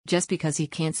Just because he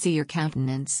can't see your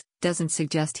countenance, doesn't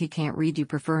suggest he can't read you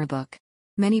prefer a book.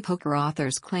 Many poker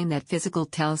authors claim that physical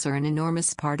tells are an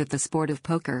enormous part of the sport of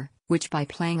poker, which by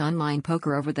playing online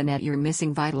poker over the net you're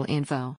missing vital info.